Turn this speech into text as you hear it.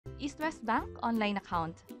Eastwest Bank online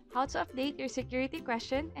account, how to update your security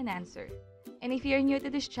question and answer. And if you're new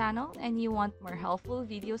to this channel and you want more helpful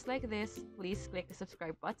videos like this, please click the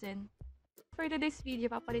subscribe button. For today's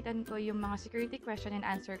video, papalitan ko yung mga security question and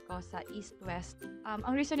answer ko sa Eastwest.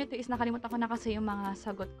 Ang reason nito is nakalimutan ko na kasi yung mga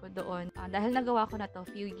sagot ko doon dahil nagawa ko na to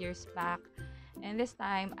few years back. And this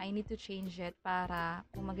time, I need to change it para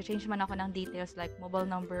kung mag-change man ako ng details like mobile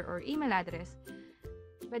number or email address,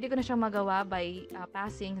 pwede ko na siyang magawa by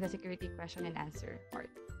passing the security question and answer part.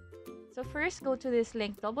 So first, go to this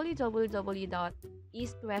link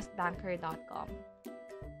www.eastwestbanker.com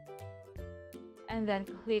and then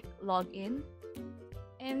click login.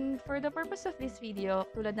 And for the purpose of this video,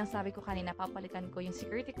 tulad ng sabi ko kanina, papalitan ko yung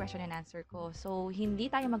security question and answer ko. So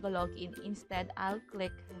hindi tayo mag-login. Instead, I'll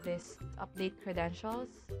click this update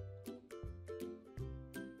credentials.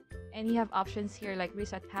 And you have options here like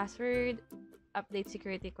reset password, update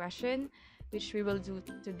security question, which we will do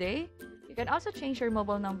today. You can also change your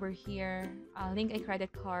mobile number here, link a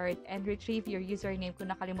credit card, and retrieve your username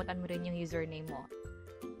kung nakalimutan mo rin yung username mo.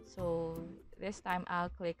 So this time,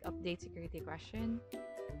 I'll click update security question.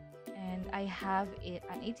 And I have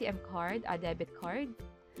an ATM card, a debit card.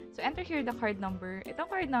 So enter here the card number. Itong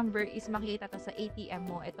card number is makikita to sa ATM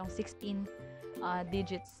mo, itong 16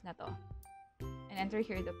 digits na to. And enter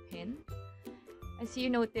here the PIN. As you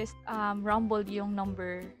noticed, rumbled yung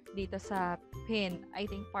number dito sa PIN. I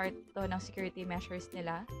think part to ng security measures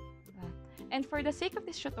nila. And for the sake of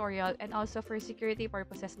this tutorial and also for security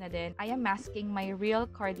purposes na din, I am masking my real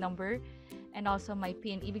card number and also my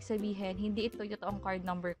PIN. Ibig sabihin, hindi ito yung totoong card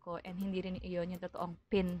number ko and hindi rin iyon yung totoong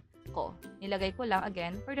PIN ko. Nilagay ko lang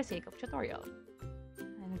again for the sake of tutorial.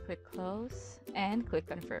 And click close and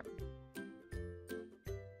click confirm.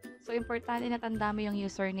 So, importante na tanda mo yung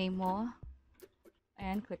username mo.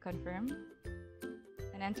 And click confirm.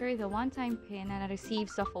 And enter the one-time PIN na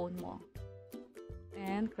na-receive sa phone mo.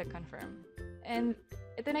 And click confirm. And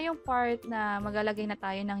ito na yung part na maglalagay na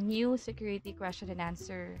tayo ng new security question and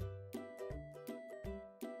answer.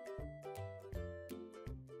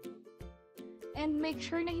 And make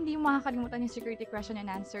sure na hindi mo makakalimutan yung security question and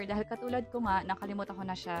answer dahil katulad ko nga, nakalimutan ko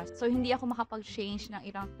na siya. So, hindi ako makapag-change ng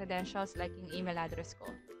ilang credentials like yung email address ko.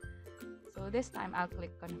 So, this time, I'll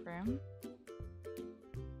click confirm.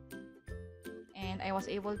 And I was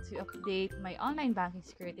able to update my online banking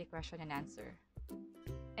security question and answer.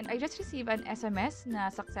 And I just received an SMS na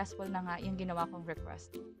successful na nga yung ginawa kong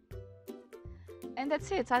request. And that's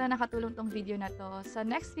it. Sana nakatulong tong video na to. Sa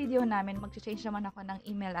next video namin, mag-change naman ako ng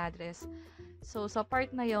email address. So, sa part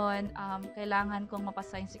na yon, kailangan kong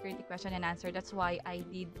mapasa yung security question and answer. That's why I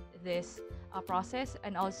did this process.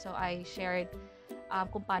 And also, I shared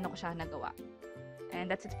kung paano ko siya nagawa. And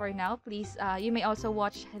that's it for now. Please, you may also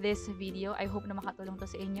watch this video. I hope na makatulong to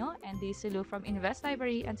sa inyo. And this is Lou from Invest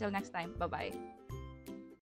Library. Until next time, bye-bye.